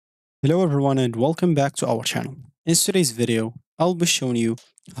Hello everyone and welcome back to our channel. In today's video, I'll be showing you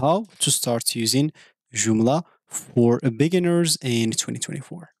how to start using Joomla for beginners in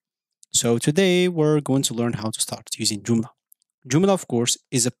 2024. So today we're going to learn how to start using Joomla. Joomla, of course,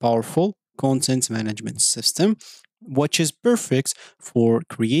 is a powerful content management system which is perfect for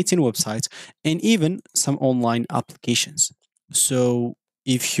creating websites and even some online applications. So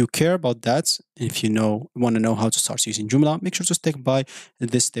if you care about that, if you want to know how to start using Joomla, make sure to stick by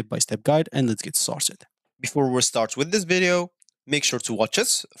this step-by-step guide and let's get started. Before we start with this video, make sure to watch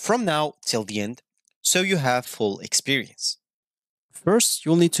us from now till the end so you have full experience. First,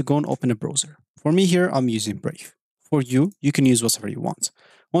 you'll need to go and open a browser. For me here, I'm using Brave. For you, you can use whatever you want.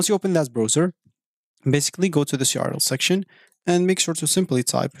 Once you open that browser, basically go to the URL section and make sure to simply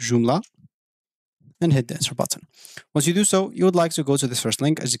type Joomla and hit the enter button. Once you do so, you would like to go to this first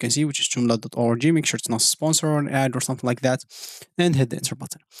link, as you can see, which is joomla.org. Make sure it's not a sponsor or an ad or something like that, and hit the enter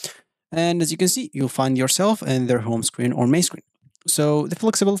button. And as you can see, you'll find yourself in their home screen or main screen. So the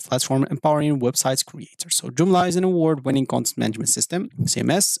flexible platform empowering websites creators. So Joomla is an award-winning content management system,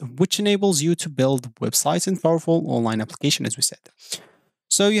 CMS, which enables you to build websites and powerful online application, as we said.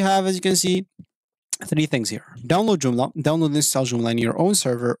 So you have, as you can see, three things here. Download Joomla, download and install Joomla in your own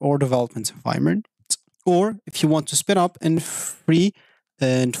server or development environment. Or if you want to spin up and free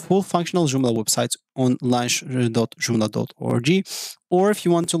and full functional Joomla websites on launch.joomla.org, or if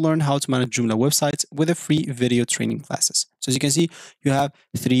you want to learn how to manage Joomla websites with a free video training classes. So as you can see, you have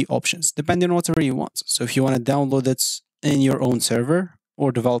three options depending on whatever you want. So if you want to download it in your own server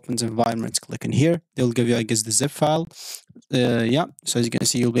or development environment, click in here. They'll give you, I guess, the zip file. Yeah, so as you can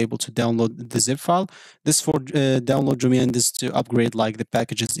see, you'll be able to download the zip file. This for download Joomla, and this to upgrade like the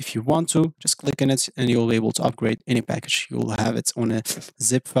packages if you want to. Just click on it and you'll be able to upgrade any package. You'll have it on a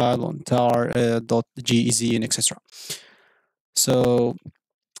zip file, on tar, .gez, and etc. So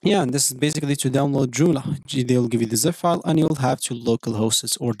yeah, and this is basically to download Joomla. They'll give you the zip file and you'll have to localhost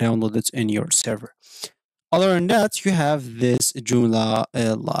it or download it in your server. Other than that, you have this Joomla,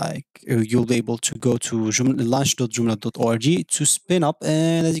 you'll be able to go to launch.joomla.org to spin up,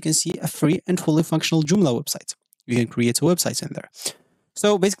 and as you can see, a free and fully functional Joomla website. You can create a website in there.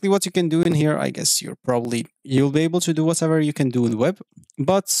 So basically what you can do in here, I guess you'll be able to do whatever you can do in the web,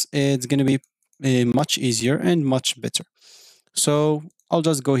 but it's going to be much easier and much better. So I'll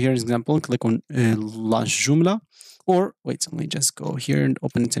just go here as example and click on launch Joomla. Or wait, let me just go here and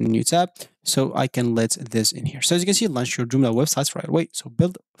open it in a new tab so I can let this in here. So as you can see, launch your Joomla websites right away. So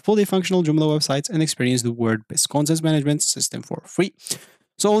build fully functional Joomla websites and experience the word-based content management system for free.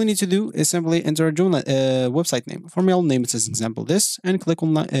 So all you need to do is simply enter a Joomla website name. For me, I'll name it as example this and click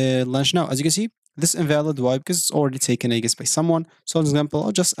on launch now. As you can see, this invalid. Why? Because it's already taken, I guess, by someone. So as example,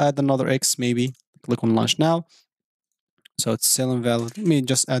 I'll just add another X maybe. Click on launch now. So it's still invalid. Let me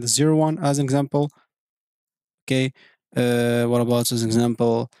just add a 01 as an example. Okay, what about as an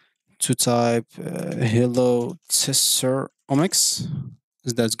example to type hello Tisser omics?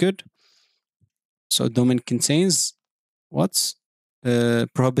 Is that good? So domain contains what?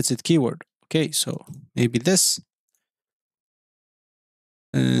 Prohibited keyword. Okay, so maybe this.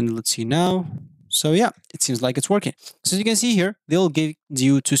 And let's see now. So yeah, it seems like it's working. So as you can see here, they'll give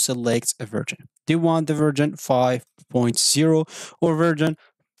you to select a version. Do you want the version 5.0 or version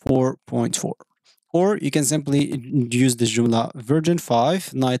 4.4? Or you can simply use the Joomla version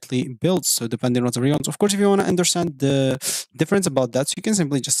 5 nightly builds. So depending on what you want. Of course, if you want to understand the difference about that, so you can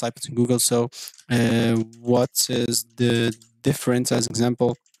simply just type it in Google. So what is the difference, as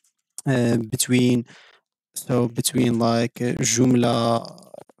example, between like Joomla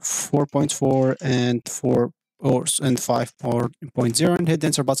 4.4 and 4 and 5.0 and hit the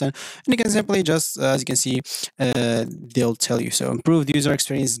enter button, and you can simply just as you can see they'll tell you so improved user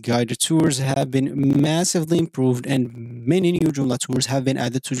experience guided tours have been massively improved and many new Joomla tours have been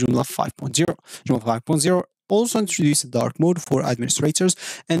added to Joomla 5.0. Joomla 5.0 also introduced a dark mode for administrators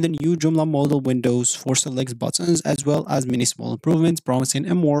and the new Joomla model windows for select buttons, as well as many small improvements promising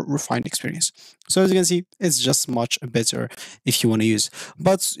a more refined experience. So as you can see, it's just much better if you want to use.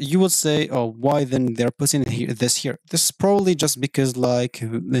 But you would say, oh, why then they're putting this here? This is probably just because like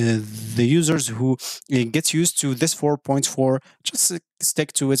the users who get used to this 4.4 just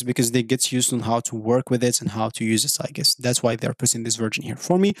stick to it because they get used on how to work with it and how to use it. I guess that's why they're putting this version here.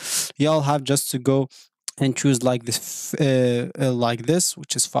 For me, y'all have just to go and choose like this,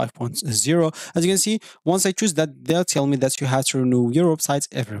 which is 5.0. As you can see, once I choose that, they'll tell me that you have to renew your websites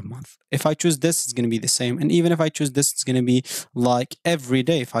every month. If I choose this, it's going to be the same. And even if I choose this, it's going to be like every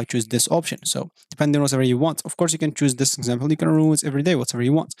day if I choose this option. So depending on whatever you want. Of course, you can choose this example. You can renew it every day, whatever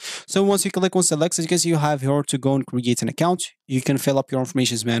you want. So once you click on select, as you can see, you have here to go and create an account. you can fill up your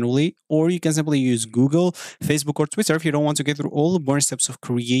information manually, or you can simply use Google, Facebook, or Twitter if you don't want to get through all the boring steps of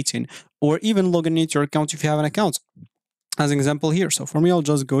creating or even logging into your account if you have an account. As an example here. So for me, I'll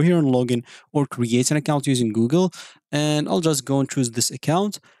just go here and log in or create an account using Google, and I'll just go and choose this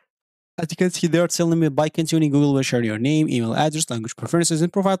account. As you can see, they are telling me by continuing, Google will share your name, email address, language preferences,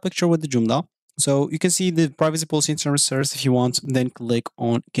 and profile picture with the Joomla. So you can see the privacy policy and terms of service if you want, then click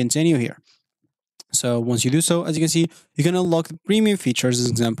on continue here. So once you do so, as you can see, you can unlock the premium features as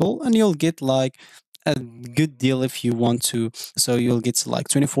an example, and you'll get like a good deal if you want to. So you'll get like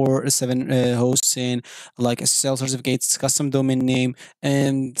 24/7 hosting, like SSL certificates, custom domain name,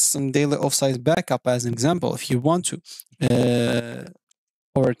 and some daily offsite backup as an example if you want to.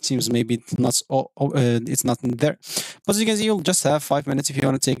 Or it seems maybe it's not in there. But as you can see, you'll just have 5 minutes if you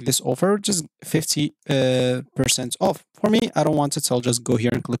want to take this offer, just 50% off. For me, I don't want it, so I'll just go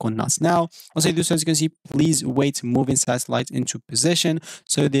here and click on not now. Once I do so, as you can see, please wait moving satellite into position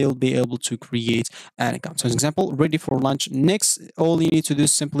so they'll be able to create an account. So as an example, ready for lunch. Next, all you need to do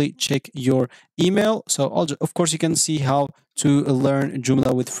is simply check your email. So of course, you can see how to learn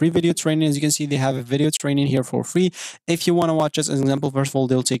Joomla with free video training. As you can see, they have a video training here for free. If you want to watch this as an example, first of all,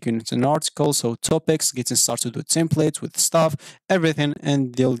 they'll take you into an article, so topics, getting started with templates, with stuff, everything,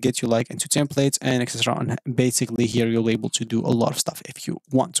 and they'll get you like into templates and etc. And basically here you'll be able to do a lot of stuff if you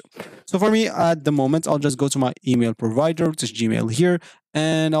want to. So for me at the moment, I'll just go to my email provider, which is Gmail here,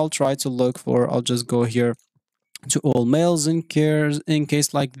 and I'll try to look for, I'll just go here to all mails in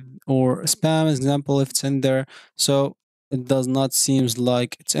case like, or spam as example if it's in there. So it does not seems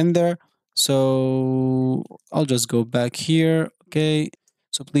like it's in there. So I'll just go back here. Okay.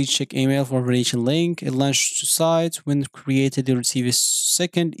 So please check email for verification link. It launched to site. When created, you'll receive a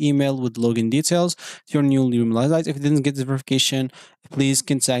second email with login details to your newly realized site. If you didn't get the verification, please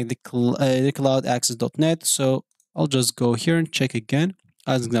contact the cloudaccess.net. So I'll just go here and check again.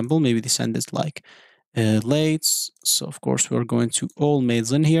 As example, maybe they send this like late. So of course we're going to all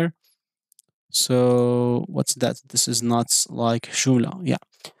mails in here. So what's that? This is not like Joomla. Yeah.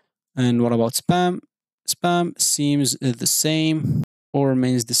 And what about spam? Spam seems the same or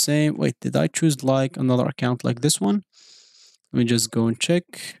remains the same. Wait, did I choose like another account like this one? Let me just go and check.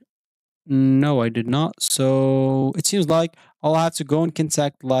 No, I did not. So it seems like I'll have to go and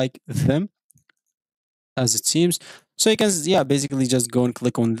contact like them as it seems. So you can, yeah, basically just go and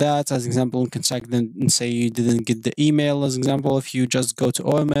click on that as example and contact them and say you didn't get the email as example. If you just go to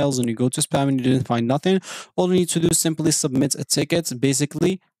all emails and you go to spam and you didn't find nothing, all you need to do is simply submit a ticket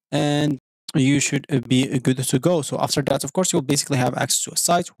basically, and you should be good to go. So after that, of course, you'll basically have access to a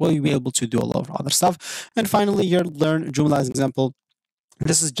site where you'll be able to do a lot of other stuff. And finally, you'll learn Joomla as example.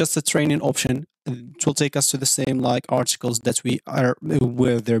 This is just a training option. It will take us to the same like articles that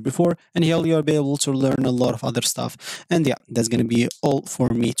were there before, and here you'll be able to learn a lot of other stuff. And yeah, that's gonna be all for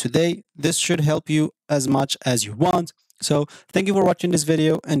me today. This should help you as much as you want. So thank you for watching this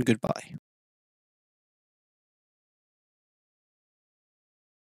video, and goodbye.